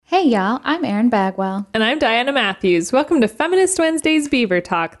Hey y'all, I'm Erin Bagwell. And I'm Diana Matthews. Welcome to Feminist Wednesday's Beaver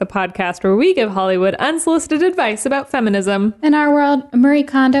Talk, the podcast where we give Hollywood unsolicited advice about feminism. In our world, Marie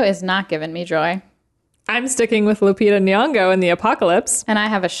Kondo is not giving me joy. I'm sticking with Lupita Nyong'o in the apocalypse. And I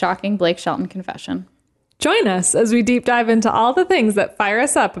have a shocking Blake Shelton confession. Join us as we deep dive into all the things that fire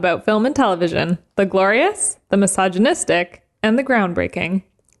us up about film and television. The glorious, the misogynistic, and the groundbreaking.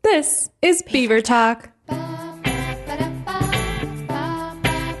 This is Beaver Talk.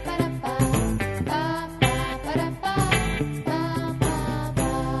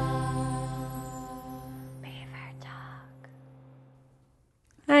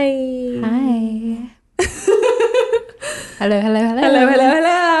 Hi. Hello.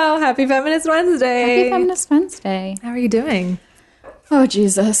 Hello. Happy Feminist Wednesday. Happy Feminist Wednesday. How are you doing? Oh,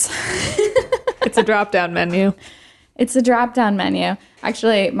 Jesus. It's a drop-down menu. It's a drop-down menu.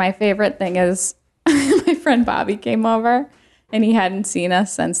 Actually, my favorite thing is my friend Bobby came over and he hadn't seen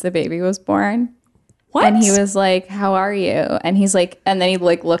us since the baby was born. What? And he was like, how are you? And he's like, and then he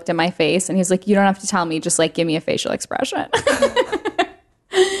like looked at my face and he's like, you don't have to tell me, just like give me a facial expression.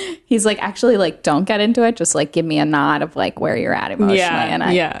 He's like, actually, like, don't get into it. Just like give me a nod of like where you're at emotionally. And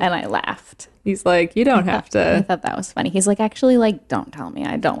I laughed. He's like, you don't have to. I thought that was funny. He's like, actually, like, don't tell me.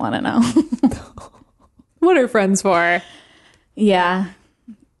 I don't want to know. What are friends for? Yeah.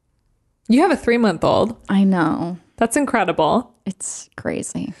 You have a 3-month-old. I know. That's incredible. It's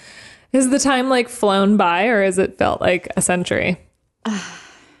crazy. Is the time like flown by or has it felt like a century?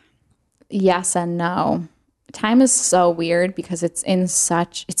 Yes and no. Time is so weird because it's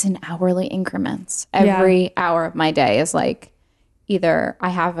in hourly increments. Every hour of my day is like either I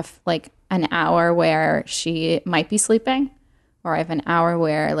have an hour where she might be sleeping, or I have an hour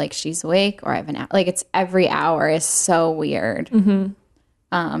where like she's awake, or I have an hour, like it's every hour is so weird.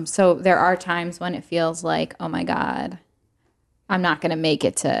 Mm-hmm. So there are times when it feels like, oh my God, I'm not going to make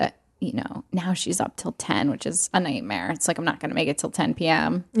it to, now she's up till 10, which is a nightmare. It's like I'm not going to make it till 10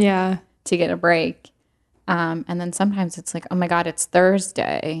 p.m. Yeah. to get a break. And then sometimes it's like, oh my God, it's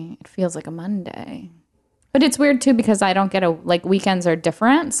Thursday. It feels like a Monday. But it's weird too because I don't get weekends are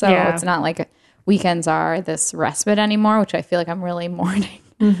different. So It's not like weekends are this respite anymore, which I feel like I'm really mourning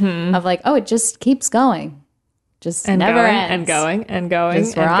of like, oh, it just keeps going. Just and never going, ends. And going and going.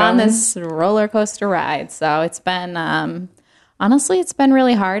 Just we're on this roller coaster ride. So it's been, honestly, it's been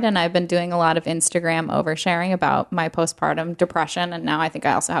really hard. And I've been doing a lot of Instagram oversharing about my postpartum depression. And now I think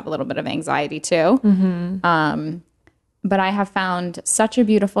I also have a little bit of anxiety too. Mm-hmm. But I have found such a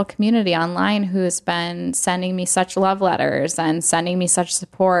beautiful community online who's been sending me such love letters and sending me such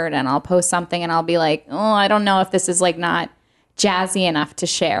support. And I'll post something and I'll be like, oh, I don't know if this is like not jazzy enough to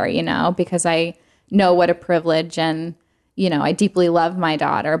share, because I know what a privilege and I deeply love my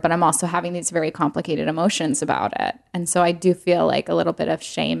daughter, but I'm also having these very complicated emotions about it. And so I do feel like a little bit of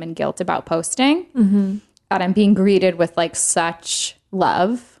shame and guilt about posting. Mm-hmm. But I'm being greeted with like such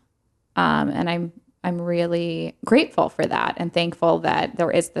love. And I'm really grateful for that and thankful that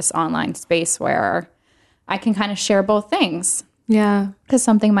there is this online space where I can kind of share both things. Yeah. Because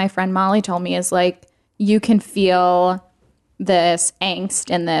something my friend Molly told me is like, you can feel this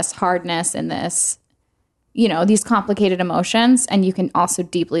angst and this hardness and this these complicated emotions, and you can also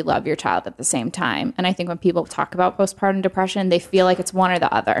deeply love your child at the same time. And I think when people talk about postpartum depression, they feel like it's one or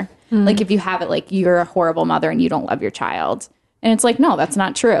the other. Like if you have it, like you're a horrible mother and you don't love your child. And it's like, no, that's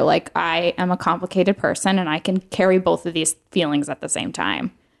not true. Like I am a complicated person and I can carry both of these feelings at the same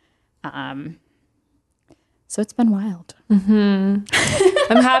time. So it's been wild. Mm-hmm.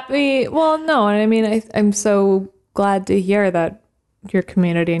 I'm happy. Well, no, I mean, I'm so glad to hear that your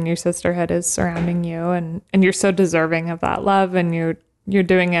community and your sisterhood is surrounding you and you're so deserving of that love and you're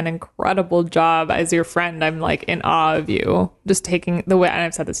doing an incredible job as your friend. I'm like in awe of you, just taking the way, and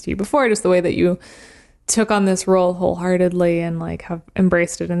I've said this to you before, just the way that you took on this role wholeheartedly and like have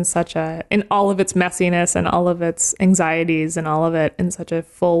embraced it in all of its messiness and all of its anxieties and all of it in such a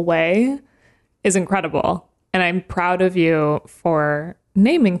full way is incredible. And I'm proud of you for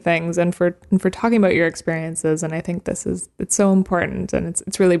naming things and for talking about your experiences. And I think it's so important and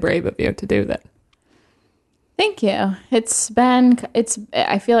it's really brave of you to do that. Thank you.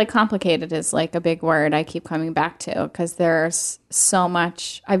 I feel like complicated is like a big word I keep coming back to because there's so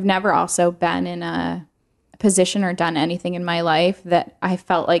much. I've never also been in a position or done anything in my life that I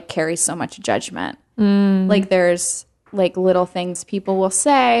felt like carries so much judgment. Like there's like little things people will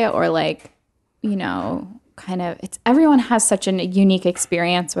say or like, everyone has such a unique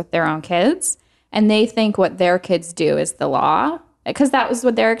experience with their own kids and they think what their kids do is the law because that was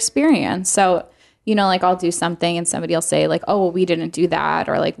what their experience. So, like I'll do something and somebody will say like, oh, well, we didn't do that.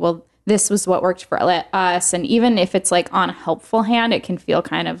 Or like, well, this was what worked for us. And even if it's like on a helpful hand, it can feel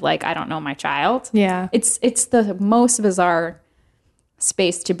kind of like I don't know my child. Yeah. It's the most bizarre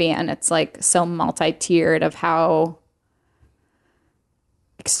space to be in. It's like so multi-tiered of how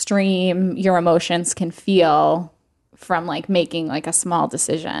extreme your emotions can feel from like making like a small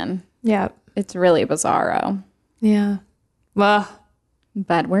decision. Yeah. It's really bizarro. Yeah. Well,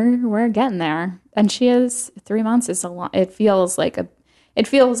 But we're getting there. And she is 3 months is a lot. It feels like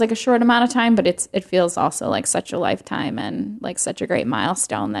a short amount of time, but it feels also like such a lifetime and like such a great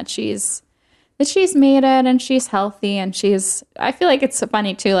milestone that she's made it and she's healthy and I feel like it's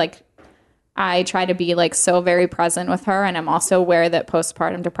funny too, like I try to be like so very present with her, and I'm also aware that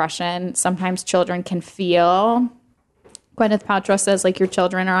postpartum depression, sometimes children can feel, Gwyneth Paltrow says, like your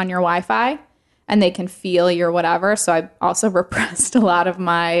children are on your Wi-Fi and they can feel your whatever. So I also repressed a lot of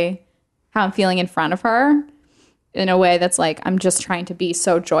how I'm feeling in front of her in a way that's like, I'm just trying to be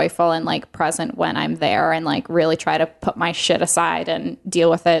so joyful and like present when I'm there and like really try to put my shit aside and deal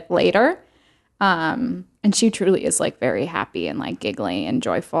with it later. And she truly is like very happy and like giggly and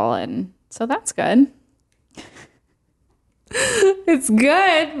joyful. And so that's good. it's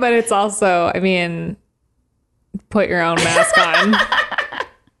good, but it's also, I mean, put your own mask on.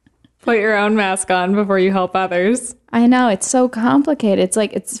 Put your own mask on before you help others. I know, it's so complicated. It's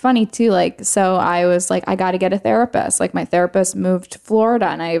like, it's funny too. Like, so I was like, I got to get a therapist. Like my therapist moved to Florida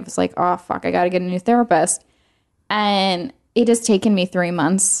and I was like, oh fuck, I got to get a new therapist. And it has taken me 3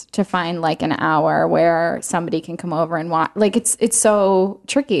 months to find like an hour where somebody can come over and watch. Like it's so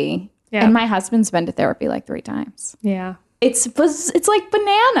tricky. Yeah. And my husband's been to therapy like 3 times. Yeah. It's like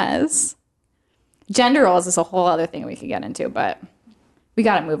bananas. Gender roles is a whole other thing we could get into, but we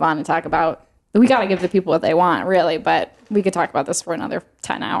got to move on and talk about, we got to give the people what they want, really, but we could talk about this for another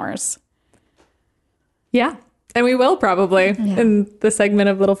 10 hours. Yeah. And we will probably in the segment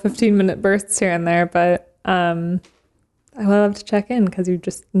of little 15-minute bursts here and there, but I would love to check in because you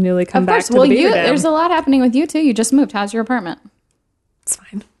just newly come back to the Beaver Dam. There's a lot happening with you too. You just moved. How's your apartment? It's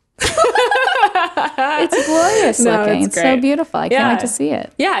fine. It's glorious looking. It's so beautiful. I can't wait to see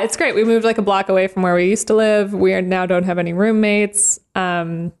it. Yeah, it's great. We moved like a block away from where we used to live. We now don't have any roommates,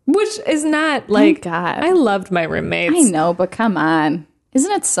 which is not like, Thank God. I loved my roommates. I know, but come on.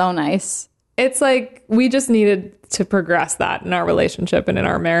 Isn't it so nice? It's like we just needed to progress that in our relationship and in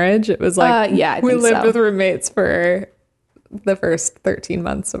our marriage. It was like we lived with roommates for the first 13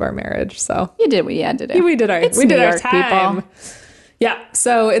 months of our marriage. So you did what you had to do. We did our time. People. Yeah,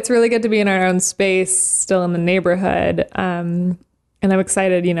 so it's really good to be in our own space, still in the neighborhood. And I'm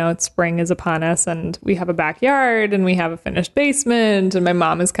excited, it's spring is upon us and we have a backyard and we have a finished basement and my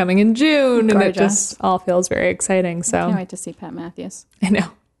mom is coming in June. Gorgeous. And it just all feels very exciting. So I can't wait to see Pat Matthews. I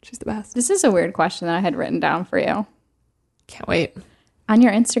know. She's the best. This is a weird question that I had written down for you. Can't wait. On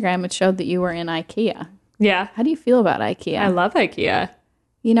your Instagram, it showed that you were in IKEA. Yeah. How do you feel about IKEA? I love IKEA.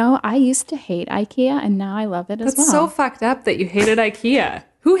 I used to hate IKEA, and now I love it as well. That's so fucked up that you hated IKEA.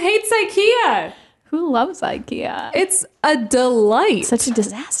 Who hates IKEA? Who loves IKEA? It's a delight. Such a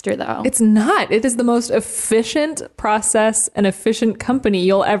disaster, though. It's not. It is the most efficient process and efficient company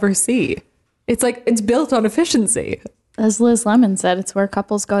you'll ever see. It's like, it's built on efficiency. As Liz Lemon said, it's where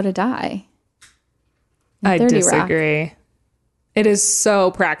couples go to die. I disagree. Rock. It is so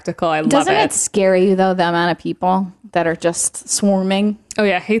practical. I love it. Doesn't it scare you, though, the amount of people that are just swarming? Oh,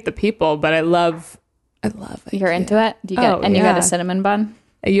 yeah. I hate the people, but I love IKEA. You're into it? You get a cinnamon bun?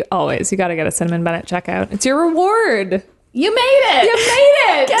 You got to get a cinnamon bun at checkout. It's your reward. You made it. You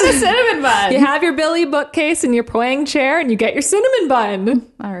made it. Get a cinnamon bun. You have your Billy bookcase and your Poang chair and you get your cinnamon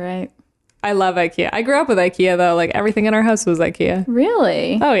bun. All right. I love IKEA. I grew up with IKEA, though. Like, everything in our house was IKEA.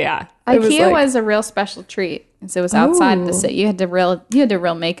 Really? Oh, yeah. IKEA was a real special treat. So it was outside the city. You had to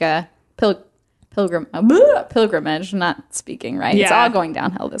real make a pilgrimage. Not speaking right. Yeah. It's all going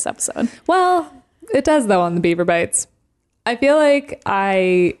downhill this episode. Well, it does, though, on the BeaverBites. I feel like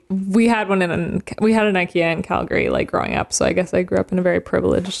we had an IKEA in Calgary, like, growing up. So I guess I grew up in a very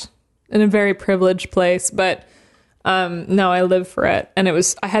privileged place. But no, I live for it. And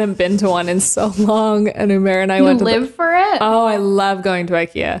I hadn't been to one in so long. And Umair and I went to live for it? Oh, I love going to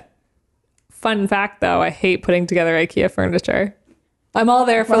IKEA. Fun fact, though, I hate putting together IKEA furniture. I'm all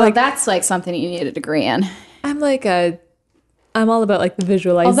there for that's like something you need a degree in. I'm all about like the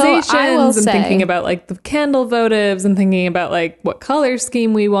visualizations and thinking about like the candle votives and thinking about like what color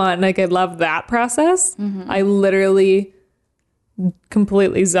scheme we want. Like I love that process. Mm-hmm. I literally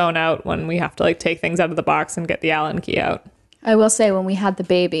completely zone out when we have to like take things out of the box and get the Allen key out. I will say when we had the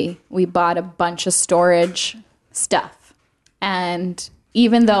baby, we bought a bunch of storage stuff. And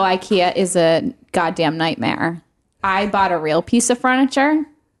even though IKEA is a goddamn nightmare, I bought a real piece of furniture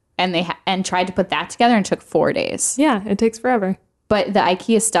and and tried to put that together and it took 4 days. Yeah, it takes forever. But the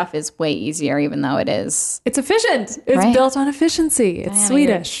IKEA stuff is way easier, even though it's efficient. It's built on efficiency. It's Diana,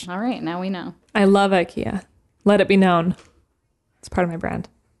 Swedish. All right, now we know. I love IKEA. Let it be known. It's part of my brand.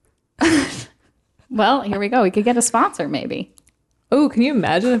 Well, here we go. We could get a sponsor, maybe. Oh, can you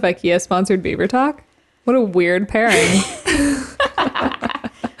imagine if IKEA sponsored Beaver Talk? What a weird pairing.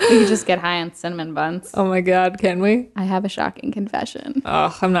 We could just get high on cinnamon buns. Oh my God, can we? I have a shocking confession.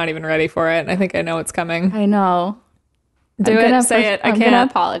 Oh, I'm not even ready for it. I think I know what's coming. I know. Say it. I can't. I'm going to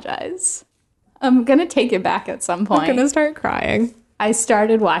apologize. I'm going to take it back at some point. I'm going to start crying. I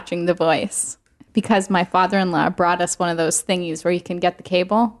started watching The Voice because my father-in-law brought us one of those thingies where you can get the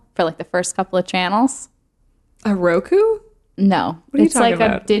cable for like the first couple of channels. A Roku? No. What are you it's talking like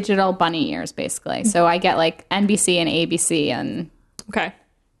about? a digital bunny ears, basically. So I get like NBC and ABC. And Okay.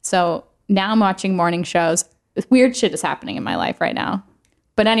 so now I'm watching morning shows. Weird shit is happening in my life right now.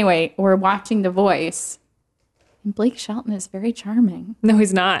 But anyway, we're watching The Voice. And Blake Shelton is very charming. No,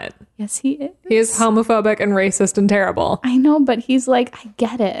 he's not. Yes, he is. He is homophobic and racist and terrible. I know, but he's like, I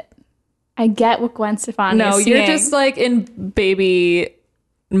get it. I get what Gwen Stefani No, is you're seeing. just like in baby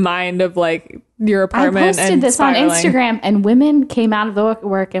mind of like your I apartment. posted and this spiraling. on Instagram, and women came out of the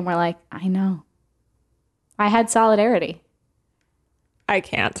work and were like, I know. I had solidarity. I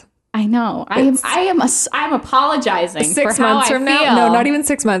can't. I know. I'm apologizing for 6 how months I from feel. now? No, not even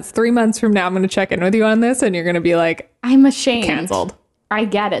 6 months. 3 months from now, I'm going to check in with you on this, and you're going to be like, I'm ashamed. canceled. I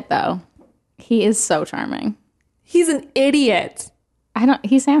get it, though. He is so charming. He's an idiot.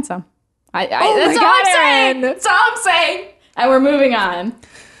 He's handsome. Oh that's my all God, I'm saying. Erin. That's all I'm saying. And we're moving on.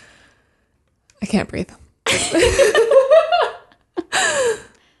 I can't breathe.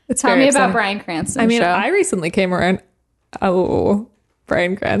 Tell me about Bryan Cranston. I mean, show. I recently came around. Oh,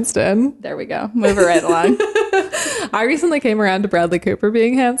 Bryan Cranston. There we go. Move it right along. I recently came around to Bradley Cooper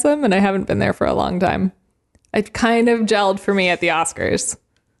being handsome, and I haven't been there for a long time. It kind of gelled for me at the Oscars.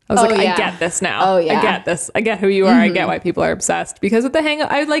 I was yeah. I get this now. Oh, yeah. I get this. I get who you are. I get why people are obsessed. Because at the hang,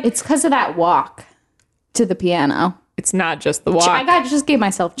 I like. It's because of that walk to the piano. It's not just the walk. Just gave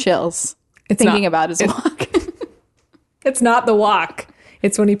myself chills thinking about his walk. It's not the walk.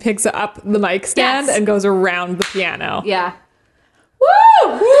 It's when he picks up the mic stand and goes around the piano. Yeah.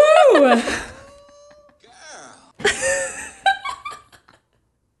 Woo! Woo!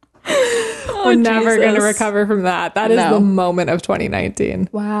 We're never going to recover from that. That is the moment of 2019.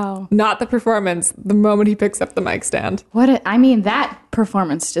 Wow. Not the performance, the moment he picks up the mic stand. That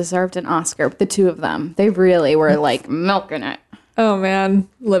performance deserved an Oscar. The two of them. They really were like milking it. Oh man,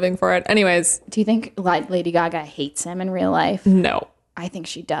 living for it. Anyways. Do you think Lady Gaga hates him in real life? No. I think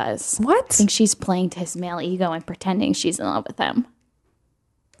she does. What? I think she's playing to his male ego and pretending she's in love with him.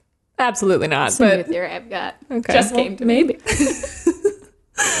 Absolutely not. It's a new theory I've got. Okay. Just came to me.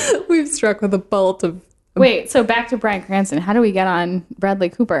 We've struck with a bolt of... Wait, so back to Bryan Cranston. How do we get on Bradley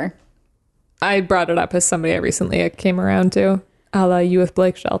Cooper? I brought it up as somebody I recently came around to. A la you with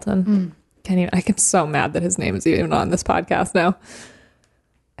Blake Shelton. I get so mad that his name is even on this podcast now.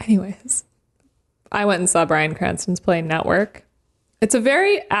 Anyways, I went and saw Bryan Cranston's play Network. It's a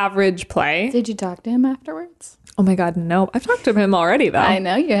very average play. Did you talk to him afterwards? Oh my God, no. I've talked to him already, though. I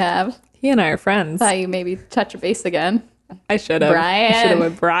know you have. He and I are friends. Thought you maybe touch a base again. I should have. Brian. I should have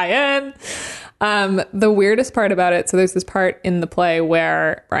with Brian. The weirdest part about it, so there's this part in the play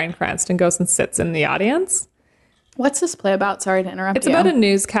where Bryan Cranston goes and sits in the audience. What's this play about? Sorry to interrupt It's you. about a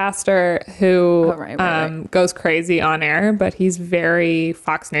newscaster who right. goes crazy on air, but he's very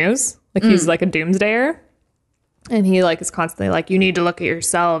Fox News. Like he's like a doomsdayer. And he like is constantly like, you need to look at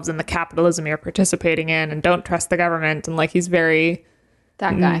yourselves and the capitalism you're participating in and don't trust the government. And like he's very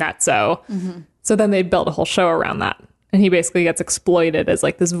that guy. nutso. So then they build a whole show around that. And he basically gets exploited as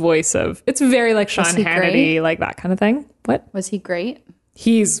like this voice of, it's very like Sean Hannity, like that kind of thing. What? Was he great?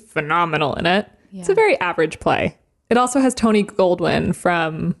 He's phenomenal in it. Yeah. It's a very average play. It also has Tony Goldwyn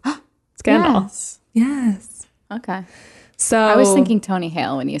from Scandal. Yes. Okay. So I was thinking Tony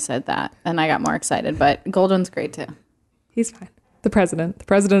Hale when you said that, and I got more excited, but Goldwyn's great too. He's fine. The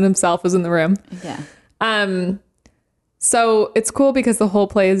president himself was in the room. Yeah. So it's cool because the whole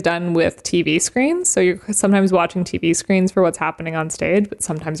play is done with TV screens. So you're sometimes watching TV screens for what's happening on stage, but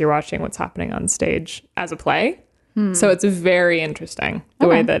sometimes you're watching what's happening on stage as a play. So it's very interesting the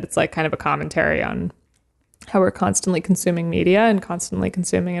way that it's like kind of a commentary on how we're constantly consuming media and constantly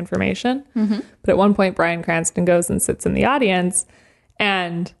consuming information. But at one point, Bryan Cranston goes and sits in the audience,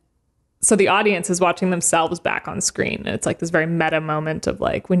 and so the audience is watching themselves back on screen. And it's like this very meta moment of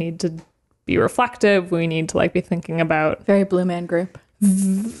like, we need to be reflective. We need to like be thinking about... Very Blue Man Group.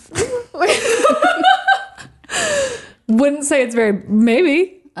 Wouldn't say it's very...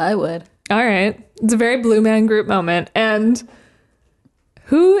 Maybe. I would. All right. It's a very Blue Man Group moment. And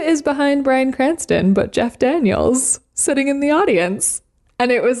who is behind Bryan Cranston but Jeff Daniels sitting in the audience?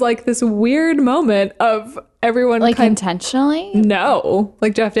 And it was like this weird moment of everyone Like intentionally? No.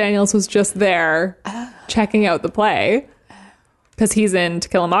 Like Jeff Daniels was just there checking out the play because he's in To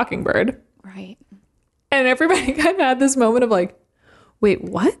Kill a Mockingbird. Right. And everybody kind of had this moment of like, wait,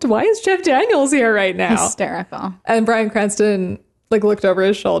 what? Why is Jeff Daniels here right now? Hysterical. And Bryan Cranston like looked over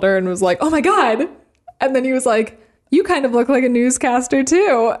his shoulder and was like, oh my God. And then he was like, you kind of look like a newscaster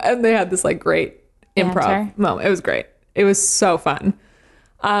too. And they had this like great improv moment. It was great. It was so fun.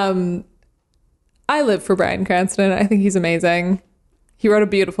 I live for Bryan Cranston. I think he's amazing. He wrote a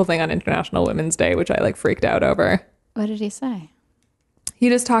beautiful thing on International Women's Day, which I like freaked out over. What did he say? He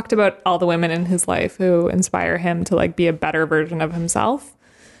just talked about all the women in his life who inspire him to like be a better version of himself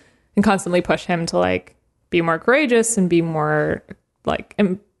and constantly push him to like be more courageous and be more like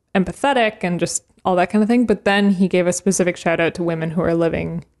empathetic and just all that kind of thing. But then he gave a specific shout out to women who are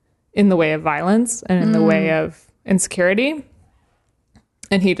living in the way of violence and in the way of insecurity.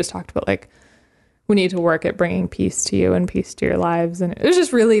 And he just talked about like, we need to work at bringing peace to you and peace to your lives. And it was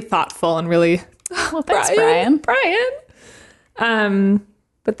just really thoughtful and really, well, thanks, Bryan.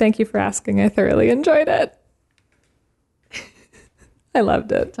 But thank you for asking. I thoroughly enjoyed it. I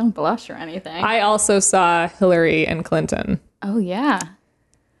loved it. Don't blush or anything. I also saw Hillary and Clinton. Oh, yeah.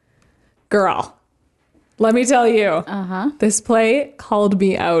 Girl, let me tell you, this play called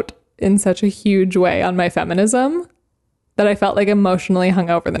me out in such a huge way on my feminism that I felt like emotionally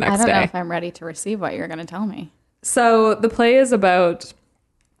hungover the next day. I don't know if I'm ready to receive what you're going to tell me. So the play is about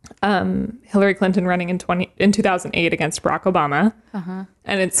Hillary Clinton running in 2008 against Barack Obama.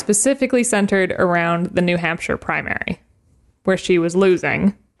 And it's specifically centered around the New Hampshire primary, where she was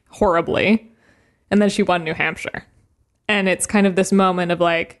losing horribly. And then she won New Hampshire. And it's kind of this moment of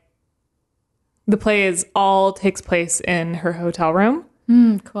like, the play all takes place in her hotel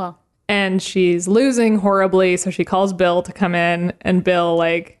room. Cool. And she's losing horribly, so she calls Bill to come in, and Bill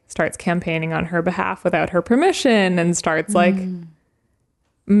like starts campaigning on her behalf without her permission and starts like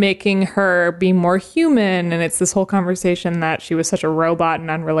making her be more human. And it's this whole conversation that she was such a robot and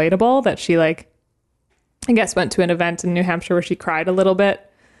unrelatable that she like, I guess, went to an event in New Hampshire where she cried a little bit.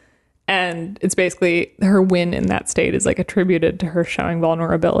 And it's basically her win in that state is like attributed to her showing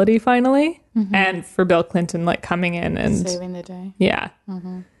vulnerability finally. And for Bill Clinton like coming in and saving the day. Yeah.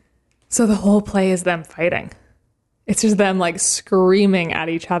 So the whole play is them fighting. It's just them like screaming at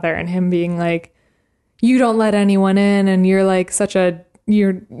each other and him being like, you don't let anyone in. And you're like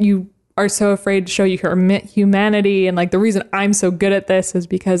you are so afraid to show your humanity. And like the reason I'm so good at this is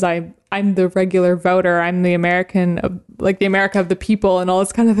because I'm the regular voter. I'm the American, like the America of the people and all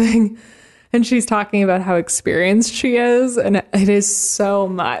this kind of thing. And she's talking about how experienced she is. And it is so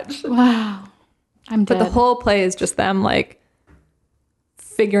much. Wow. But the whole play is just them like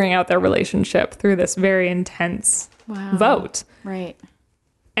figuring out their relationship through this very intense vote. Right.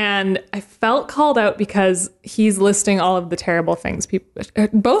 And I felt called out because he's listing all of the terrible things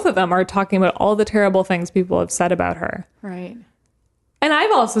both of them are talking about all the terrible things people have said about her. Right. And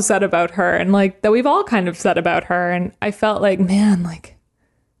I've also said about her and like that we've all kind of said about her. And I felt like, man, like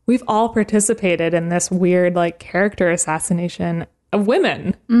we've all participated in this weird like character assassination of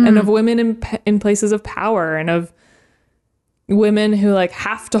women and of women in places of power and of women who like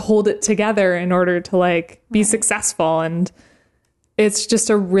have to hold it together in order to like be successful. And it's just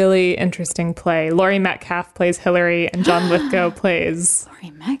a really interesting play. Laurie Metcalf plays Hillary and John Lithgow plays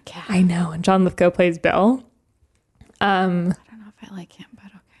Laurie Metcalf. I know, and John Lithgow plays Bill. I don't know if I like him, but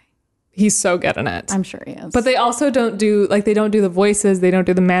okay. He's so good in it. I'm sure he is. But they also don't do the voices, they don't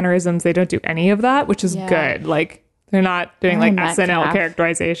do the mannerisms, they don't do any of that, which is good. Like they're not doing like SNL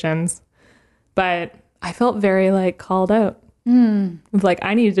characterizations. But I felt very like called out. Like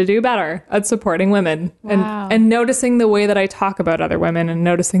I need to do better at supporting women and noticing the way that I talk about other women and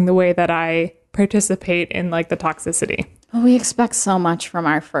noticing the way that I participate in like the toxicity. Well, we expect so much from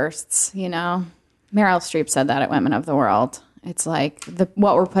our firsts, you know. Meryl Streep said that at Women of the World. It's like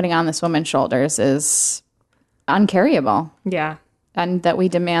what we're putting on this woman's shoulders is uncarryable. Yeah. And that we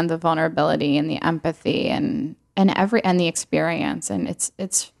demand the vulnerability and the empathy and the experience, and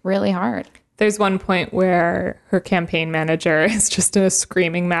it's really hard. There's one point where her campaign manager is just in a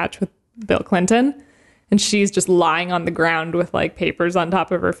screaming match with Bill Clinton, and she's just lying on the ground with like papers on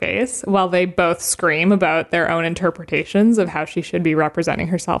top of her face while they both scream about their own interpretations of how she should be representing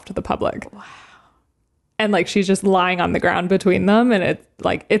herself to the public. Wow. And like she's just lying on the ground between them, and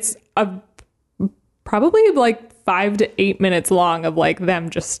it's probably like 5 to 8 minutes long of like them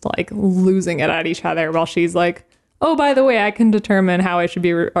just like losing it at each other while she's like oh, by the way, I can determine how I should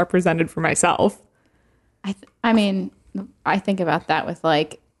be represented for myself. I mean, I think about that with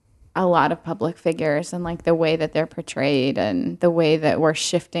like a lot of public figures and like the way that they're portrayed and the way that we're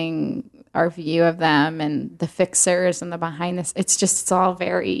shifting our view of them and the fixers and the behind this. It's all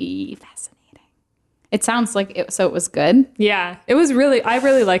very fascinating. It sounds like it, so it was good. Yeah, I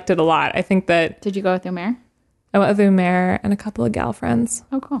really liked it a lot. I think that. Did you go with Umair? I went with Umair and a couple of gal friends.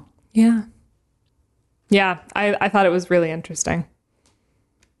 Oh, cool. Yeah. Yeah, I thought it was really interesting.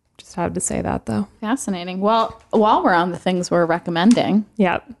 Just had to say that, though. Fascinating. Well, while we're on the things we're recommending,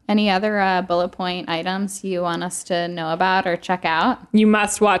 Yep. any other bullet point items you want us to know about or check out? You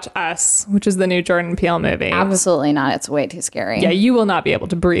must watch Us, which is the new Jordan Peele movie. Absolutely not. It's way too scary. Yeah, you will not be able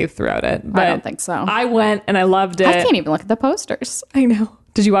to breathe throughout it. But I don't think so. I went and I loved it. I can't even look at the posters. I know.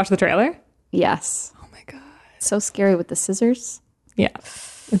 Did you watch the trailer? Yes. Oh my God. So scary with the scissors. Yeah.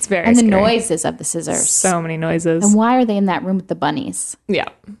 It's very And the scary. noises of the scissors. So many noises. And why are they in that room with the bunnies? Yeah.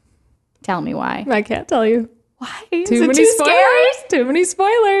 Tell me why. I can't tell you. Why? Is Too it many too spoilers. scary? Too many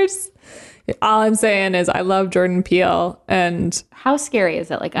spoilers. All I'm saying is I love Jordan Peele, and How scary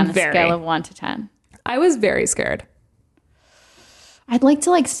is it, like on a Very. scale of 1 to 10? I was very scared. I'd like to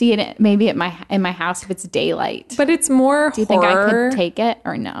like see it maybe in my house if it's daylight. But it's more Do you think I horror. could take it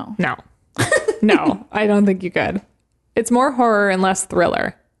or no? No. No, I don't think you could. It's more horror and less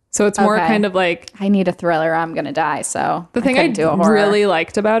thriller. So it's more Okay. kind of like I need a thriller. I'm gonna die. So the thing I couldn't do a horror. really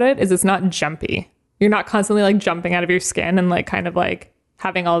liked about it is it's not jumpy. You're not constantly like jumping out of your skin and like kind of like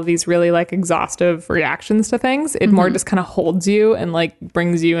having all of these really like exhaustive reactions to things. It more just kind of holds you and like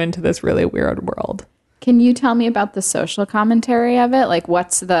brings you into this really weird world. Can you tell me about the social commentary of it? Like,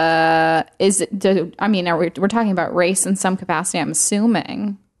 what's the we're talking about race in some capacity? I'm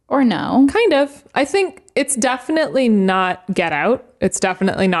assuming, or no? Kind of. I think it's definitely not Get Out. It's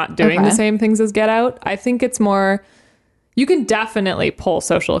definitely not doing Okay. the same things as Get Out. I think it's more, you can definitely pull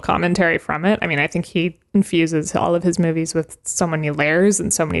social commentary from it. I mean, I think he infuses all of his movies with so many layers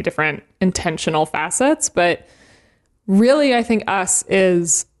and so many different intentional facets. But really, I think Us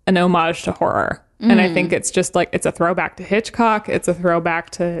is an homage to horror. And I think it's just like, it's a throwback to Hitchcock. It's a throwback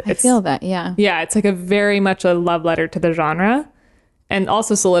to... I feel that, yeah. Yeah, it's like a very much a love letter to the genre. And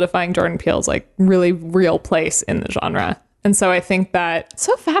also solidifying Jordan Peele's like really real place in the genre. And so I think that,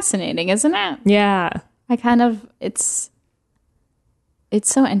 So fascinating, isn't it? yeah, It's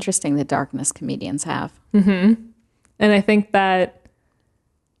so interesting the darkness comedians have. and I think that,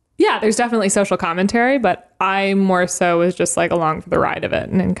 yeah, there's definitely social commentary, but I more so was just like along for the ride of it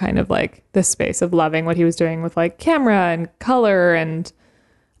and in kind of like this space of loving what he was doing with like camera and color and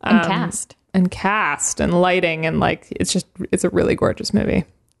cast. and lighting. And like, it's a really gorgeous movie.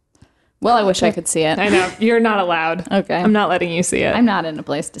 Well, I wish I could see it. I know you're not allowed. Okay. I'm not letting you see it. I'm not in a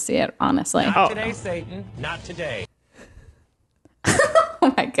place to see it, honestly. Not today, Satan. Not today.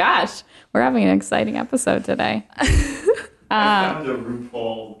 Oh my gosh. We're having an exciting episode today. I found a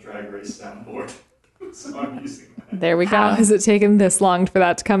RuPaul Drag Race soundboard, so I'm using that. There we How go. has it taken this long for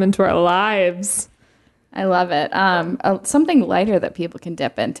that to come into our lives? I love it. Something lighter that people can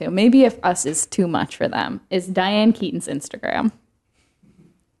dip into, maybe if Us is too much for them, is Diane Keaton's Instagram.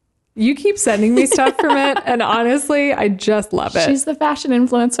 You keep sending me stuff from it, and honestly, I just love it. She's the fashion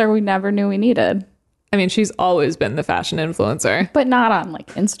influencer we never knew we needed, I mean, she's always been the fashion influencer. but not on like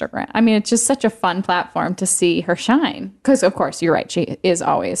Instagram. I mean, it's just such a fun platform to see her shine. Because of course, you're right. She is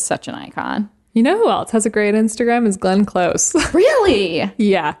always such an icon. You know who else has a great Instagram is Glenn Close. Really?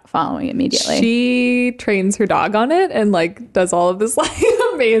 Yeah. Following immediately. She trains her dog on it and like does all of this like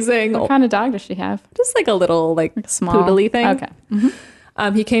amazing, What kind of dog does she have? just like a little like Small poodly thing.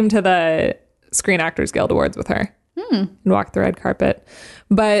 Okay. He came to the Screen Actors Guild Awards with her and walked the red carpet.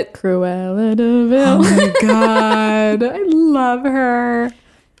 But Cruella de Vil. oh my God, I love her.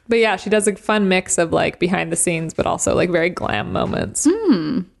 But yeah, she does a fun mix of like behind the scenes, but also like very glam moments.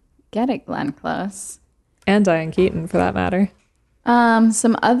 Get it, Glenn Close. And Diane Keaton for that matter.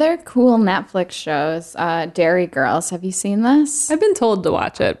 Some other cool Netflix shows. Dairy Girls. Have you seen this? I've been told to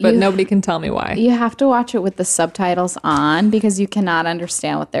watch it, but nobody can tell me why. You have to watch it with the subtitles on because you cannot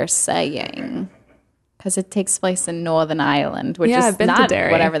understand what they're saying. Because it takes place in Northern Ireland, which Yeah, is I've been to not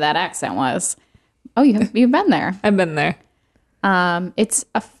Derry. whatever that accent was. Oh, you've been there. I've been there. It's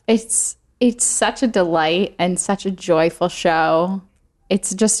such a delight and such a joyful show.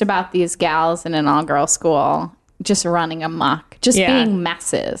 It's just about these gals in an all-girl school just running amok, just Yeah. being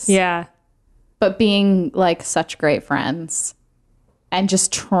messes. Yeah. But being like such great friends and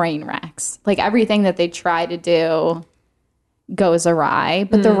just train wrecks. Like everything that they try to do goes awry,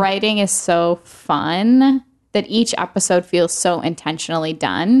 but the writing is so fun that each episode feels so intentionally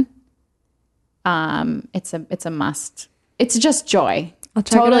done. It's a must. It's just joy. I'll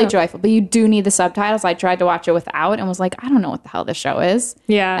check it Totally out. joyful. But you do need the subtitles. I tried to watch it without and was like, I don't know what the hell this show is.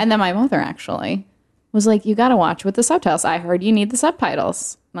 Yeah. And then my mother actually was like, you got to watch with the subtitles. I heard you need the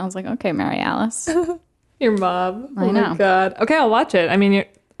subtitles. And I was like, okay, Mary Alice. Your mom. I Oh know. my God. Okay, I'll watch it. I mean,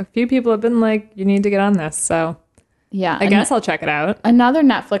 a few people have been like, you need to get on this. So Yeah. I guess I'll check it out. Another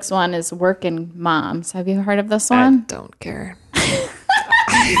Netflix one is Working Moms. Have you heard of this I one? don't care.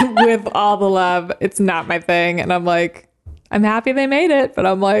 With all the love, it's not my thing. And I'm like, I'm happy they made it, but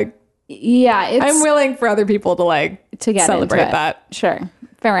I'm like, Yeah. I'm willing for other people to like to get celebrate into it. that. Sure.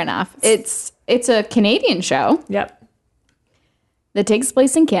 Fair enough. It's a Canadian show Yep. that takes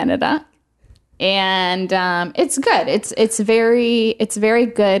place in Canada. And it's good. It's very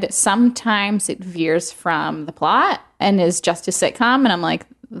good. Sometimes it veers from the plot and is just a sitcom, and I'm like,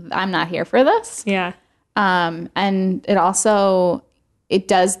 I'm not here for this. Yeah. And it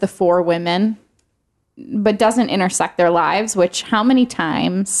does the four women, but doesn't intersect their lives. Which how many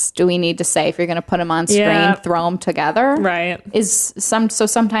times do we need to say if you're going to put them on screen, Yeah. throw them together? Right. So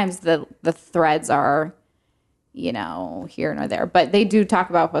sometimes the threads are, here nor there, but they do talk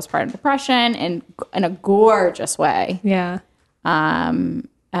about postpartum depression in a gorgeous way, Yeah.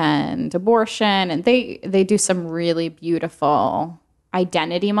 and abortion, and they do some really beautiful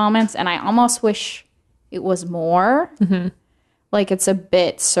identity moments, and I almost wish it was more. Like it's a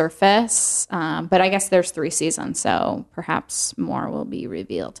bit surface, but I guess there's 3 seasons, so perhaps more will be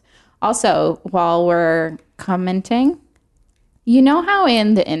revealed. Also, while we're commenting, you know how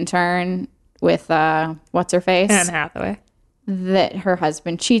in The Intern with what's her face, Anne Hathaway. that her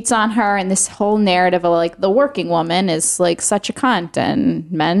husband cheats on her, and this whole narrative of like the working woman is like such a cunt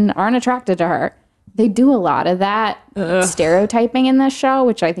and men aren't attracted to her. They do a lot of that stereotyping in this show,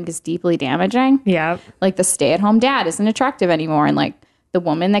 which I think is deeply damaging. Yeah. Like the stay-at-home dad isn't attractive anymore, and like the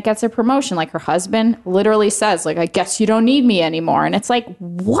woman that gets a promotion, like her husband literally says like, I guess you don't need me anymore, and it's like,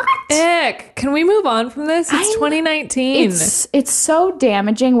 what? Ick. Can we move on from this? It's 2019. It's so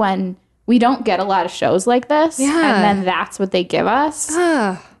damaging when we don't get a lot of shows like this, Yeah. and then that's what they give us.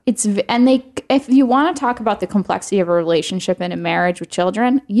 Ah. If you want to talk about the complexity of a relationship and a marriage with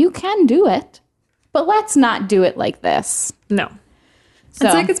children, you can do it, but let's not do it like this. No. So,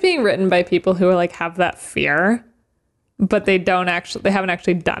 It's like it's being written by people who are like have that fear, but they haven't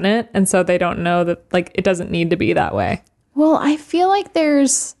actually done it, and so they don't know that like it doesn't need to be that way. well, I feel like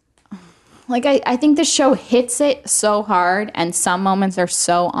there's like I think the show hits it so hard, and some moments are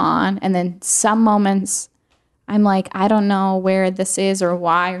so on, and then some moments I'm like, I don't know where this is or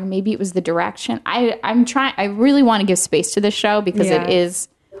why, or maybe it was the direction. I really want to give space to this show because Yeah. it is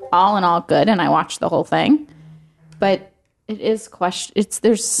all in all good, and I watched the whole thing. But it is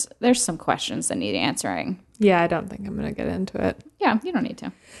there's some questions that need answering. Yeah, I don't think I'm gonna get into it. Yeah, you don't need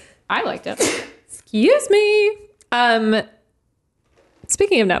to. I liked it. Excuse me.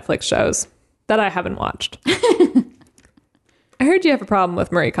 Speaking of Netflix shows that I haven't watched, I heard you have a problem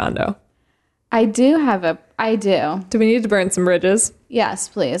with Marie Kondo. I do. Do we need to burn some bridges? Yes,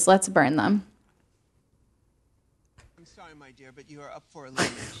 please. Let's burn them. I'm sorry, my dear, but you are up for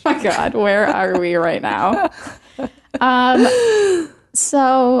elimination. Oh my God, where are we right now?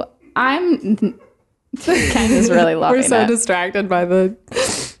 So I'm. Ken is really loving We're so it. distracted by the.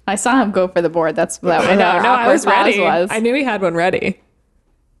 I saw him go for the board. That's what I know. our No, I awkward was ready. pause was. I knew he had one ready.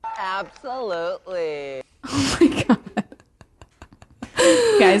 Absolutely. Oh my God.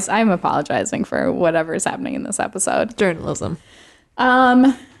 Guys, I'm apologizing for whatever's happening in this episode. Journalism.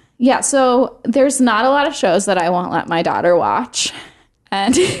 Yeah, so there's not a lot of shows that I won't let my daughter watch.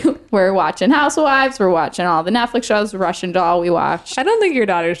 And we're watching Housewives, we're watching all the Netflix shows, Russian Doll we watched. I don't think your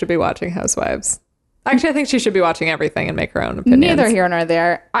daughter should be watching Housewives. Actually, I think she should be watching everything and make her own opinions. Neither here nor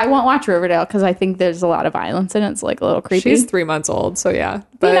there. I won't watch Riverdale because I think there's a lot of violence in it. It's like a little creepy. She's 3 months old, so yeah. You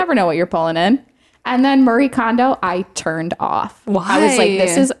But never know what you're pulling in. And then Marie Kondo, I turned off. Why? I was like,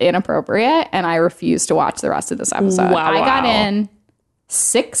 this is inappropriate, and I refused to watch the rest of this episode. Wow, I got wow. in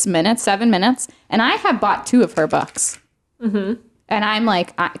 7 minutes, and I have bought 2 of her books. Mm-hmm. And I'm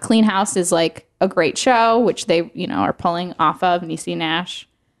like, Clean House is like a great show, which they, are pulling off of Niecy Nash,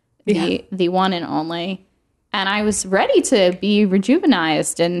 the one and only. And I was ready to be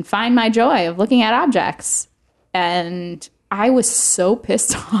rejuvenized and find my joy of looking at objects. And I was so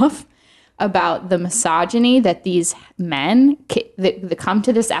pissed off about the misogyny that these men that come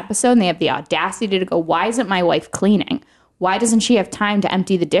to this episode and they have the audacity to go, why isn't my wife cleaning? Why doesn't she have time to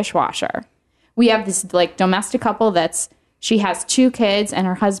empty the dishwasher? We have this like domestic couple she has 2 kids and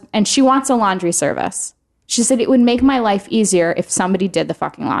her husband, and she wants a laundry service. She said, it would make my life easier if somebody did the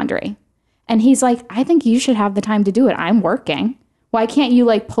fucking laundry. And he's like, I think you should have the time to do it. I'm working. Why can't you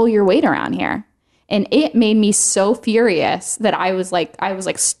like pull your weight around here? And it made me so furious that I was like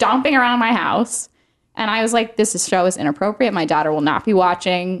stomping around my house. And I was like, this show is inappropriate. My daughter will not be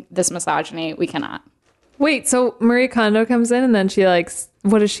watching this misogyny. We cannot. Wait, so Marie Kondo comes in and then she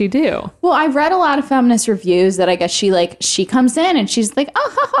what does she do? Well, I've read a lot of feminist reviews that I guess she comes in and she's like,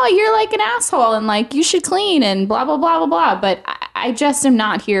 oh, ha, ha, you're like an asshole and like you should clean and blah, blah, blah, blah, blah. But I just am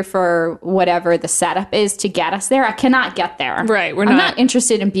not here for whatever the setup is to get us there. I cannot get there. Right. I'm not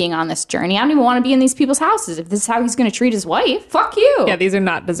interested in being on this journey. I don't even want to be in these people's houses. If this is how he's going to treat his wife, fuck you. Yeah, these are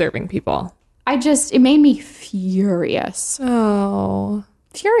not deserving people. It made me furious. Oh.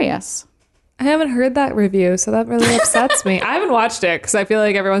 Furious. I haven't heard that review, so that really upsets me. I haven't watched it because I feel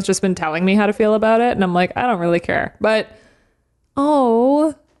like everyone's just been telling me how to feel about it, and I'm like, I don't really care. But,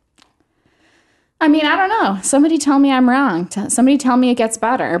 I mean, I don't know. Somebody tell me I'm wrong. Somebody tell me it gets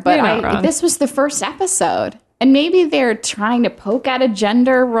better. But this was the first episode. And maybe they're trying to poke at a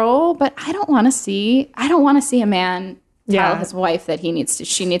gender role, but I don't want to see a man tell his wife that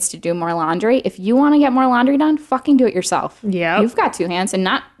she needs to do more laundry. If you want to get more laundry done, fucking do it yourself. Yeah. You've got two hands and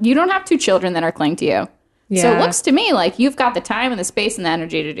you don't have two children that are clinging to you. Yeah. So it looks to me like you've got the time and the space and the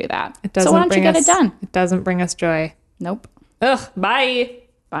energy to do that. So why don't you get it done? It doesn't bring us joy. Nope. Ugh. Bye.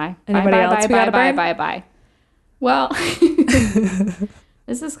 Bye. Anybody else? Bye. Well,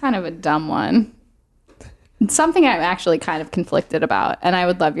 this is kind of a dumb one. It's something I'm actually kind of conflicted about, and I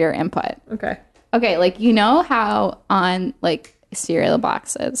would love your input. Okay, like, you know how on, like, cereal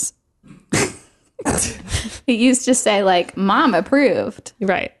boxes, it used to say, like, mom approved.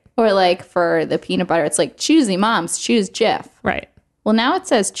 Right. Or, like, for the peanut butter, it's like, choosy moms, choose Jif. Right. Well, now it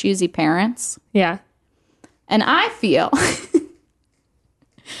says choosy parents. Yeah. And I feel,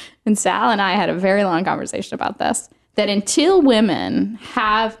 and Sal and I had a very long conversation about this, that until women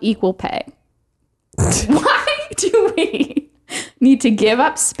have equal pay, why do we need to give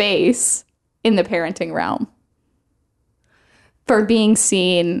up space in the parenting realm for being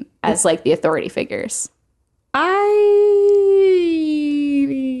seen as like the authority figures? And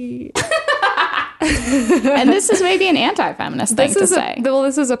this is maybe an anti-feminist thing to say.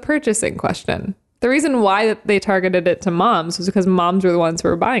 This is a purchasing question. The reason why they targeted it to moms was because moms were the ones who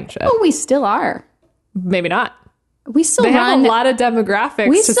were buying shit. Oh, we still are. Maybe not. We still they have a lot of demographics.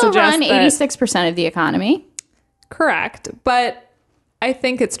 We to still suggest run 86% of the economy. Correct, but I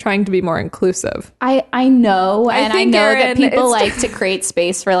think it's trying to be more inclusive. I know, and I know Erin, that people like to create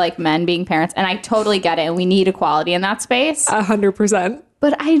space for like men being parents, and I totally get it, and we need equality in that space. 100%.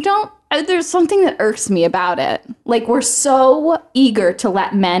 But I don't. There's something that irks me about it. Like, we're so eager to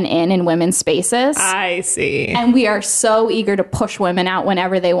let men in women's spaces. I see. And we are so eager to push women out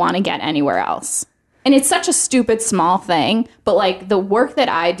whenever they want to get anywhere else. And it's such a stupid small thing, but like the work that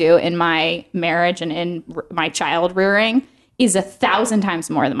I do in my marriage and in my child rearing is 1,000 times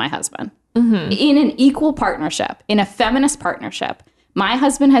more than my husband. Mm-hmm. In an equal partnership, in a feminist partnership, my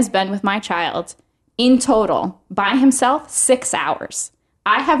husband has been with my child in total by himself 6 hours.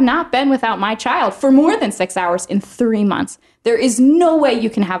 I have not been without my child for more than 6 hours in 3 months. There is no way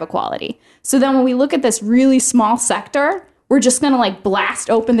you can have equality. So then when we look at this really small sector, we're just going to like blast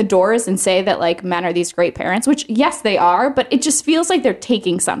open the doors and say that like men are these great parents, which yes, they are, but it just feels like they're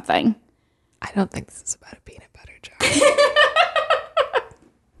taking something. I don't think this is about a peanut butter jar.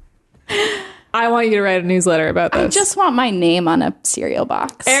 I want you to write a newsletter about this. I just want my name on a cereal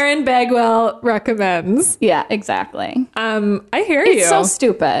box. Erin Bagwell recommends. Yeah, exactly. I hear you. It's so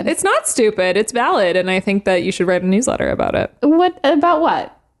stupid. It's not stupid. It's valid. And I think that you should write a newsletter about it. What about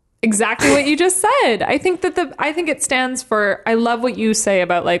what? Exactly what you just said. I think it stands for, I love what you say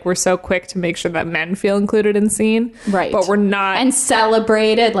about like, we're so quick to make sure that men feel included and seen. Right. But we're not. And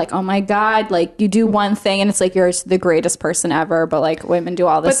celebrated. Like, oh my God, like you do one thing and it's like you're the greatest person ever. But like women do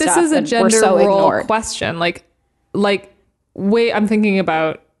all this stuff. But this is a gender so role ignored. question. I'm thinking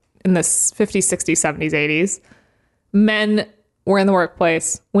about in the 50s, 60s, 70s, 80s, men were in the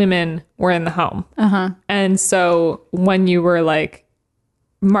workplace, women were in the home. Uh-huh. And so when you were like,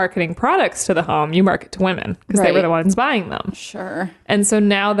 marketing products to the home, you market to women because they were the ones buying them. Sure. And so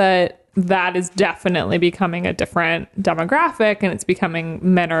now that is definitely becoming a different demographic and it's becoming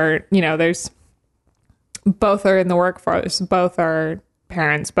men are, there's both are in the workforce, both are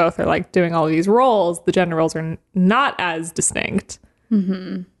parents, both are like doing all these roles. The gender roles are not as distinct.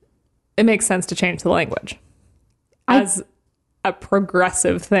 Mm-hmm. It makes sense to change the language as a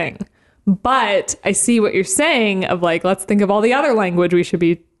progressive thing. But I see what you're saying of like, let's think of all the other language we should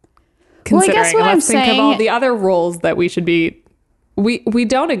be considering. Well, I guess what let's I'm think saying, of all the other roles that we should be. We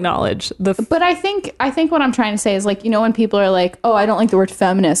don't acknowledge the. But I think what I'm trying to say is like, when people are like, oh, I don't like the word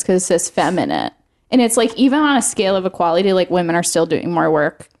feminist because it says feminine. And it's like, even on a scale of equality, like women are still doing more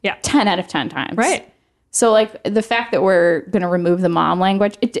work. Yeah. 10 out of 10 times. Right. So like the fact that we're going to remove the mom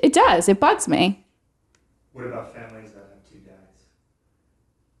language, it does. It bugs me. What about families that have 2 dads?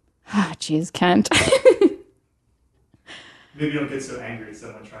 Ah, jeez, Kent. Maybe don't get so angry at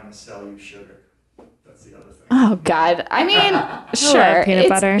someone trying to sell you sugar. That's the other thing. Oh God. I mean, sure. peanut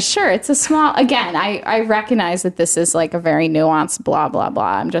butter. Sure. It's a small, again, I recognize that this is like a very nuanced blah, blah, blah.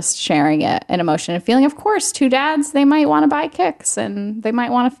 I'm just sharing it, an emotion and feeling. Of course, 2 dads, they might want to buy kicks and they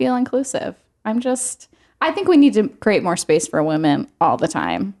might want to feel inclusive. I think we need to create more space for women all the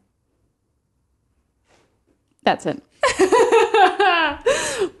time. That's it.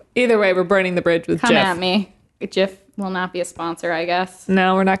 Either way, we're burning the bridge with Come Jif. at me. Jif will not be a sponsor, I guess.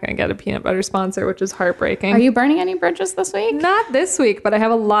 No, we're not going to get a peanut butter sponsor, which is heartbreaking. Are you burning any bridges this week? Not this week, but I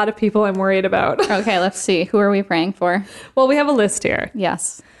have a lot of people I'm worried about. Okay, let's see. Who are we praying for? Well, we have a list here.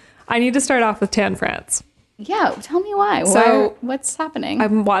 Yes. I need to start off with Tan France. Yeah, tell me why. So, what's happening?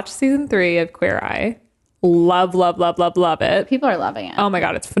 I've watched season 3 of Queer Eye. Love, love, love, love, love it. People are loving it. Oh my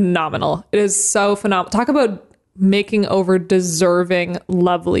God, it's phenomenal. It is so phenomenal. Talk about making over deserving,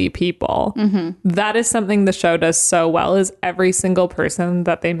 lovely people. That is something the show does so well, is every single person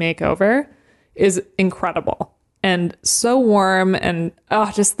that they make over is incredible and so warm, and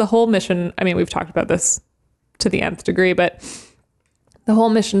just the whole mission. I mean, we've talked about this to the nth degree, but the whole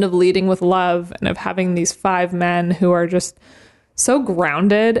mission of leading with love and of having these 5 men who are just so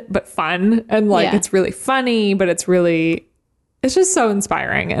grounded but fun, and like it's really funny, but it's just so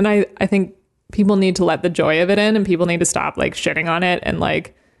inspiring. And I think people need to let the joy of it in, and people need to stop like shitting on it and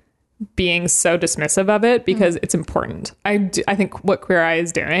like being so dismissive of it, because it's important. I think what Queer Eye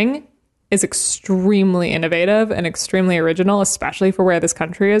is doing is extremely innovative and extremely original, especially for where this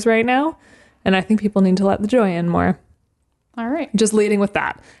country is right now. And I think people need to let the joy in more. All right. Just leading with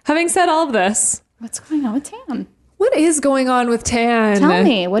that. Having said all of this, What's going on with Tan? what is going on with Tan? Tell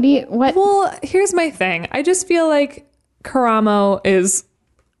me. What? Well, here's my thing. I just feel like Karamo is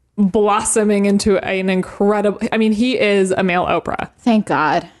blossoming into an incredible... I mean, he is a male Oprah. Thank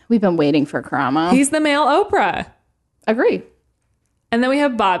God. We've been waiting for Karamo. He's the male Oprah. Agree. And then we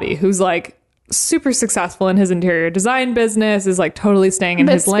have Bobby, who's like super successful in his interior design business, is like totally staying in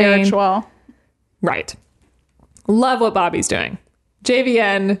his lane. Spiritual. Right. Love what Bobby's doing.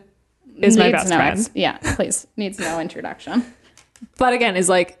 JVN is my best friend. Yeah, please. Needs no introduction. But again, is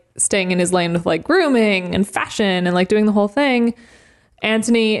like staying in his lane with like grooming and fashion and like doing the whole thing.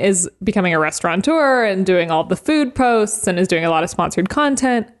 Anthony is becoming a restaurateur and doing all the food posts and is doing a lot of sponsored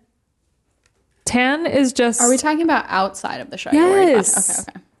content. Tan is just... Are we talking about outside of the show? Yes.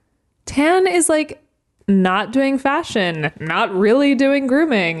 Okay. Tan is like not doing fashion, not really doing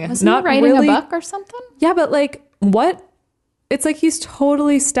grooming. Wasn't not he writing really... a book or something? Yeah, but like what? It's like he's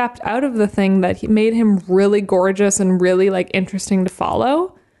totally stepped out of the thing that he made him really gorgeous and really like interesting to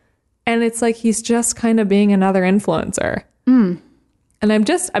follow. And it's like he's just kind of being another influencer. And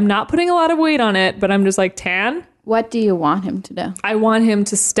I'm not putting a lot of weight on it, but I'm just like, Tan, What do you want him to do? I want him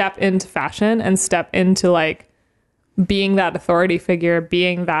to step into fashion and step into like being that authority figure,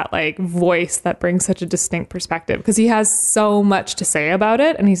 being that like voice that brings such a distinct perspective, because he has so much to say about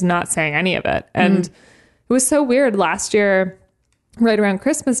it and he's not saying any of it. And it was so weird last year, right around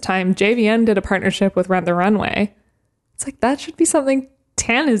Christmas time, JVN did a partnership with Rent the Runway. It's like, that should be something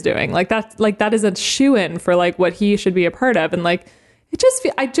Tan is doing. Like that is a shoe-in for like what he should be a part of. And like,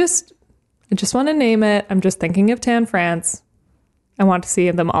 I just want to name it. I'm just thinking of Tan France. I want to see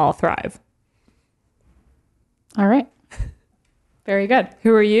them all thrive. All right. Very good.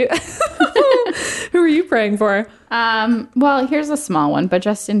 Who are you? Who are you praying for? Well, here's a small one, but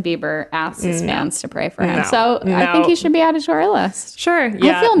Justin Bieber asked his fans to pray for him. No. So I think he should be added to our list. Sure.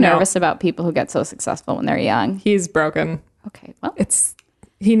 Yeah. I feel nervous about people who get so successful when they're young. He's broken. Okay. Well,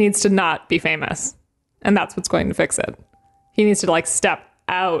 He needs to not be famous. And that's what's going to fix it. He needs to like step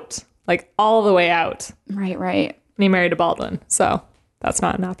out, like all the way out. right. And he married a Baldwin. So that's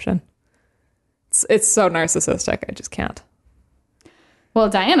not an option. It's so narcissistic. I just can't. Well,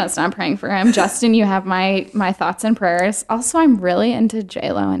 Diana's not praying for him. Justin, you have my thoughts and prayers. Also, I'm really into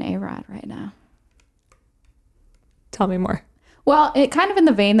J-Lo and A-Rod right now. Tell me more. Well, it kind of in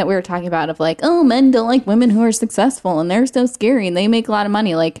the vein that we were talking about of like, oh, men don't like women who are successful and they're so scary and they make a lot of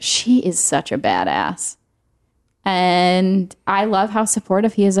money. Like, she is such a badass. And I love how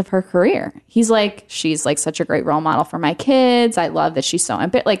supportive he is of her career. She's like such a great role model for my kids. I love that she's so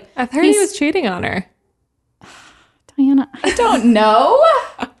ambitious. Like, I've heard he was cheating on her. Diana, I don't know.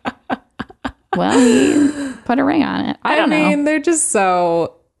 Well, he put a ring on it. I don't know. They're just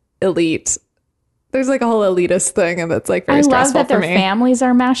so elite. There's like a whole elitist thing, and that's like very I love stressful that for their me. families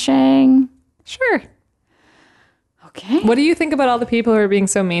are meshing. Sure. Okay. What do you think about all the people who are being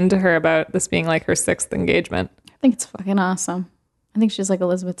so mean to her about this being like her 6th engagement? I think it's fucking awesome. I think she's like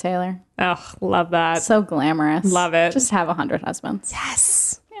Elizabeth Taylor. Oh, love that. So glamorous. Love it. Just have 100 husbands.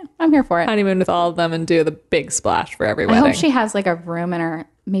 Yes. Yeah, I'm here for it. Honeymoon with all of them and do the big splash for every I wedding. hope she has like a room in her,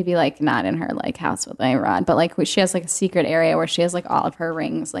 maybe like not in her like house with A-Rod, but like she has like a secret area where she has like all of her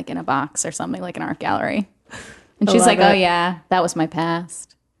rings like in a box or something, like an art gallery. And she's like, oh yeah, that was my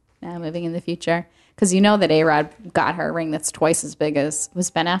past. Now moving in the future. Because you know that A-Rod got her a ring that's twice as big as,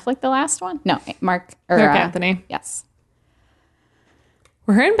 was Ben Affleck the last one? No, Mark Anthony. Yes.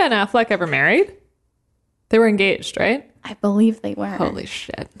 Were her and Ben Affleck ever married? They were engaged, right? I believe they were. Holy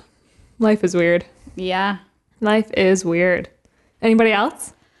shit. Life is weird. Yeah. Life is weird. Anybody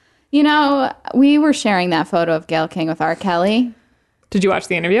else? You know, we were sharing that photo of Gayle King with R. Kelly. Did you watch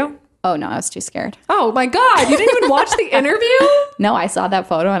the interview? Oh, no, I was too scared. Oh my God. You didn't even watch the interview? No, I saw that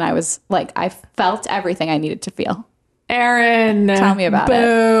photo and I was like, I felt everything I needed to feel. Erin. Tell me about boo.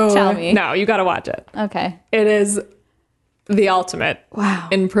 it. Tell me. No, you got to watch it. Okay. It is the ultimate Wow.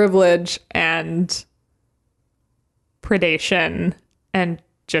 in privilege and predation and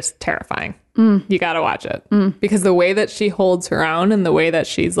just terrifying. You got to watch it because the way that she holds her own and the way that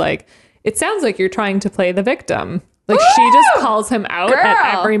she's like, it sounds like you're trying to play the victim. Like she just calls him out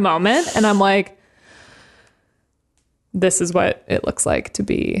at every moment. And I'm like, this is what it looks like to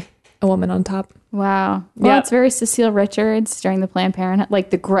be a woman on top. Wow. Well, Yep. it's very Cecile Richards during the Planned Parenthood.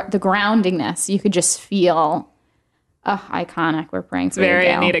 Like the groundingness, you could just feel iconic. We're praying for Very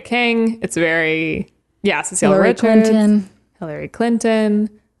you, Gayle. Anita King. It's very, Cecile Hillary Richards. Clinton. Hillary Clinton.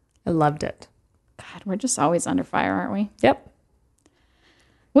 I loved it. God, we're just always under fire, aren't we? Yep.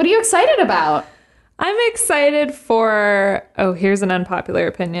 What are you excited about? I'm excited for, here's an unpopular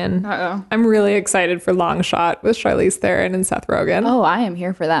opinion. Uh-oh. I'm really excited for Long Shot with Charlize Theron and Seth Rogen. Oh, I am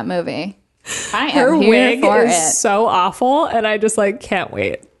here for that movie. I Her am here wig for is it. so awful, and I just like can't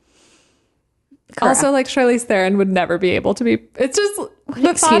wait. Correct. Also, like Charlize Theron would never be able to be. It's just the thought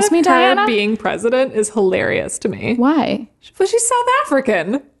Excuse of me, her Diana? being president is hilarious to me. Why? But she's South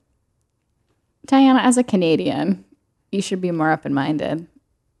African. Diana, as a Canadian, you should be more open-minded.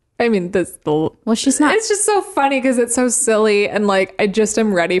 I mean, Well, she's not. It's just so funny because it's so silly, and like I just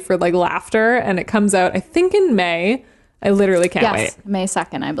am ready for like laughter, and it comes out I think in May. I literally can't Yes, wait. May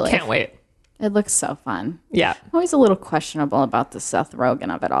 2nd, I believe. Can't wait. It looks so fun. Yeah. Always a little questionable about the Seth Rogen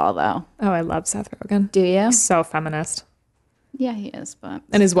of it all, though. Oh, I love Seth Rogen. Do you? So feminist, Yeah, he is, but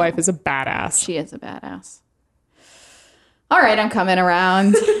and his wife is a badass. she is a badass. All right, I'm coming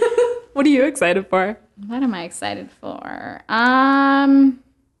around. What are you excited for? What am I excited for?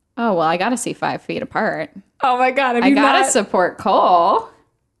 Oh, well, I got to see 5 Feet Apart. Oh my god! Have I you got to not? support Cole.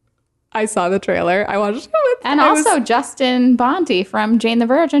 I saw the trailer. I watched it. And also, Justin Bonte from Jane the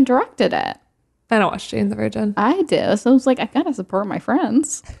Virgin directed it. I don't watch Jane the Virgin. I do. So I was like, I got to support my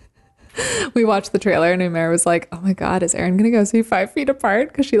friends. We watched the trailer, and Umair was like, "Oh my god, is Erin gonna go see 5 Feet Apart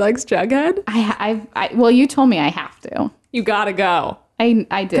because she likes Jughead?" Well, you told me I have to. You gotta go I do.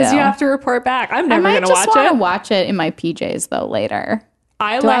 because you have to report back. I'm I never might gonna just watch want to it. watch it in my PJs, though, later. Do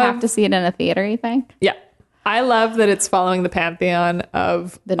I have to see it in a theater, you think? Yeah, I love that it's following the pantheon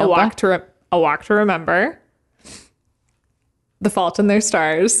of The a walk Notebook? to a walk to remember, The Fault in Their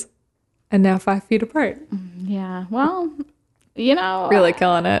Stars, and now 5 Feet Apart. Yeah. Well, you know. Really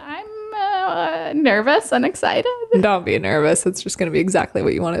killing it. I'm nervous and excited. Don't be nervous. It's just gonna be exactly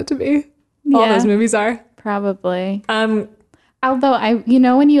what you want it to be. All Yeah. those movies are. Probably. Although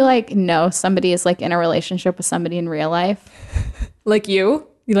when you like know somebody is like in a relationship with somebody in real life. like you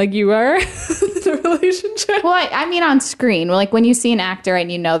are in a relationship. Well, I mean on screen. Like when you see an actor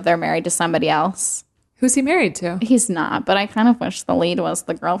and you know they're married to somebody else. Who's he married to? He's not, but I kind of wish the lead was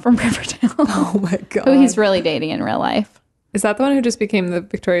the girl from Riverdale. Oh my god. Who he's really dating in real life. Is that the one who just became the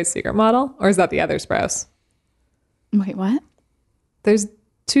Victoria's Secret model? Or is that the other Sprouse? Wait, what? There's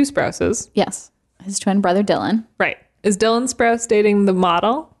 2 Sprouses. Yes. His twin brother Dylan. Right. Is Dylan Sprouse dating the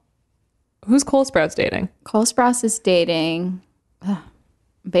model? Who's Cole Sprouse dating? Cole Sprouse is dating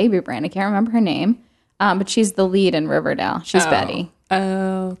baby brand. I can't remember her name. But she's the lead in Riverdale. She's Betty.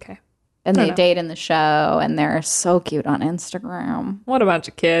 Oh, okay. And they date in the show, and they're so cute on Instagram. What a bunch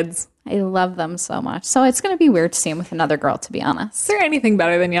of kids. I love them so much. So it's going to be weird to see him with another girl, to be Is honest. there anything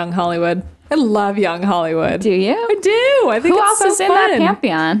better than Young Hollywood? I love Young Hollywood. Do you? I do. I think Who it's else so is in fun. that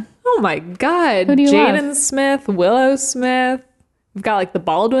pantheon? Oh my god. Who do you love? Jaden Smith, Willow Smith. We've got like the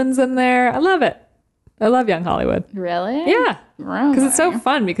Baldwins in there. I love it. I love Young Hollywood. Really? Yeah. Because it's so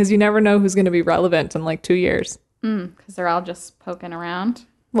fun because you never know who's going to be relevant in like 2 years. Because they're all just poking around.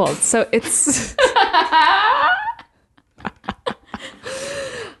 Well, so it's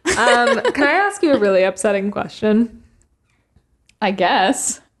Can I ask you a really upsetting question? I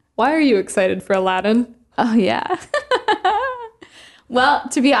guess. Why are you excited for Aladdin? Oh, yeah. Well,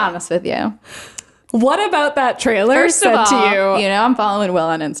 to be honest with you, What about that trailer first of said all, to you? I'm following Will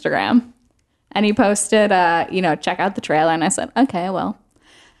on Instagram. And he posted, check out the trailer. And I said, okay, well.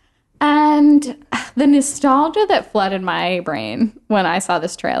 And the nostalgia that flooded my brain when I saw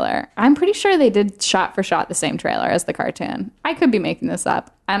this trailer, I'm pretty sure they did shot for shot the same trailer as the cartoon. I could be making this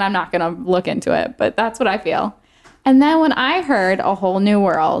up, and I'm not going to look into it, but that's what I feel. And then when I heard A Whole New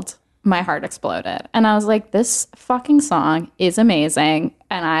World, my heart exploded. And I was like, this fucking song is amazing.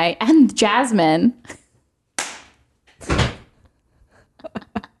 And Jasmine.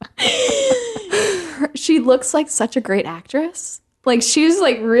 She looks like such a great actress. Like, she's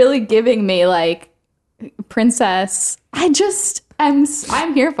like really giving me like princess. I'm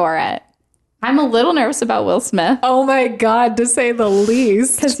here for it. I'm a little nervous about Will Smith. Oh my God, to say the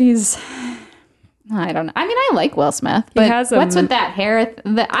least. Because I don't know. I mean, I like Will Smith, but what's with that hair?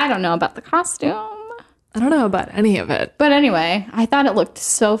 I don't know about the costume. I don't know about any of it. But anyway, I thought it looked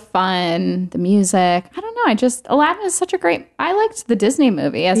so fun. The music. I don't know. Aladdin is such a great. I liked the Disney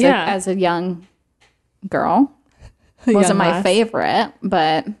movie as a young girl. Wasn't my favorite,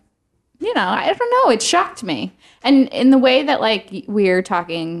 but I don't know. It shocked me. And in the way that like we're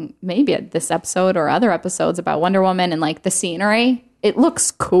talking maybe at this episode or other episodes about Wonder Woman and like the scenery, it looks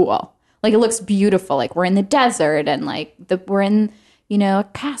cool. Like, it looks beautiful. Like, we're in the desert and like we're in, a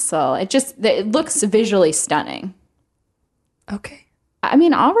castle. It looks visually stunning. Okay. I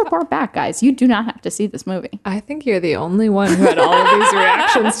mean, I'll report back, guys. You do not have to see this movie. I think you're the only one who had all of these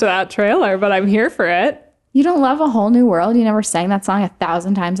reactions to that trailer, but I'm here for it. You don't love A Whole New World? You never sang that song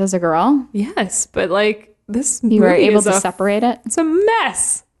 1,000 times as a girl? Yes, but like this movie you were able to separate it? It's a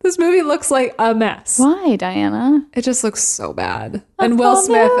mess. This movie looks like a mess. Why, Diana? It just looks so bad. And Will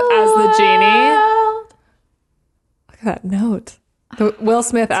Smith as the genie. Look at that note. Will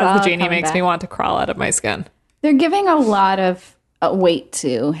Smith as the genie makes me want to crawl out of my skin. They're giving a lot of weight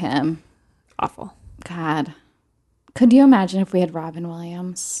to him. Awful. God. Could you imagine if we had Robin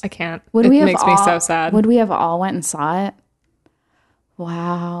Williams? I can't. It makes me so sad. Would we have all went and saw it?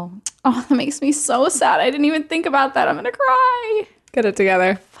 Wow. Oh, that makes me so sad. I didn't even think about that. I'm going to cry. Get it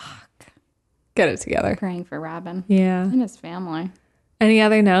together. Fuck. Get it together. Praying for Robin. Yeah. And his family. Any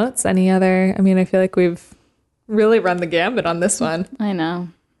other notes? I feel like we've really run the gambit on this one. I know.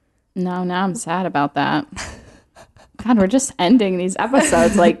 No, now I'm sad about that. God, we're just ending these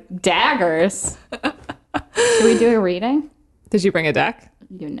episodes like daggers. Should we do a reading? Did you bring a deck?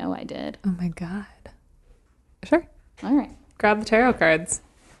 You know I did. Oh my God. Sure. All right. Grab the tarot cards.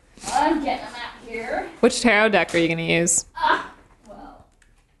 I'm getting them out here. Which tarot deck are you going to use? Well,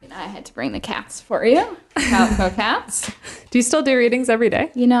 I had to bring the cats for you. Calico cats. Do you still do readings every day?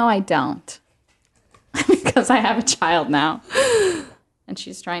 I don't. Because I have a child now. And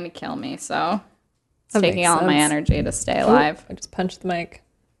she's trying to kill me, so it's taking all my energy to stay alive. I just punched the mic.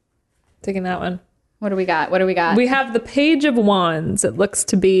 Taking that one. What do we got? We have the Page of Wands. It looks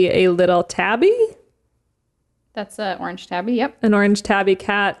to be a little tabby. That's an orange tabby, yep. An orange tabby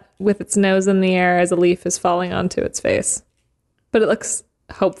cat with its nose in the air as a leaf is falling onto its face. But it looks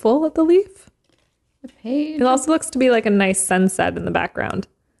hopeful at the leaf. The page. It also looks to be like a nice sunset in the background.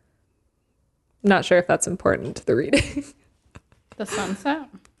 Not sure if that's important to the reading. The sunset?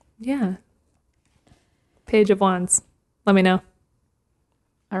 Yeah. Page of Wands. Let me know.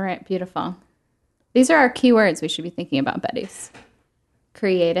 All right, beautiful. These are our keywords we should be thinking about, Betty's.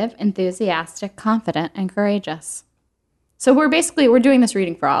 Creative, enthusiastic, confident, and courageous. So we're doing this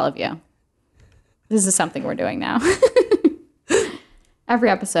reading for all of you. This is something we're doing now. Every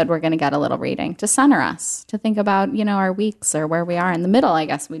episode, we're going to get a little reading to center us, to think about, our weeks or where we are. In the middle, I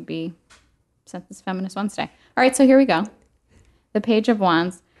guess, we'd be, since it's Feminist Wednesday. All right, so here we go. The Page of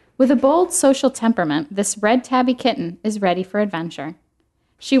Wands. With a bold social temperament, this red tabby kitten is ready for adventure.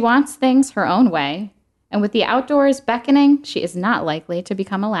 She wants things her own way, and with the outdoors beckoning, she is not likely to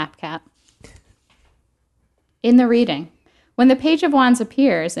become a lap cat. In the reading. When the Page of Wands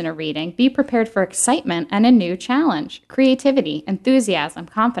appears in a reading, be prepared for excitement and a new challenge. Creativity, enthusiasm,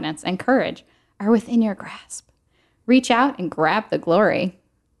 confidence, and courage are within your grasp. Reach out and grab the glory.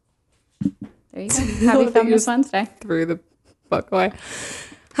 There you go. Happy Feminist Wednesday. Threw the book away.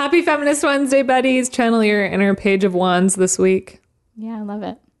 Happy Feminist Wednesday, Betties. Channel your inner Page of Wands this week. Yeah, I love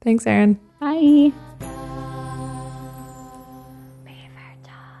it. Thanks, Erin. Bye.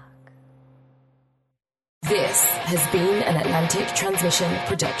 This has been an Atlantic Transmission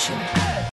production.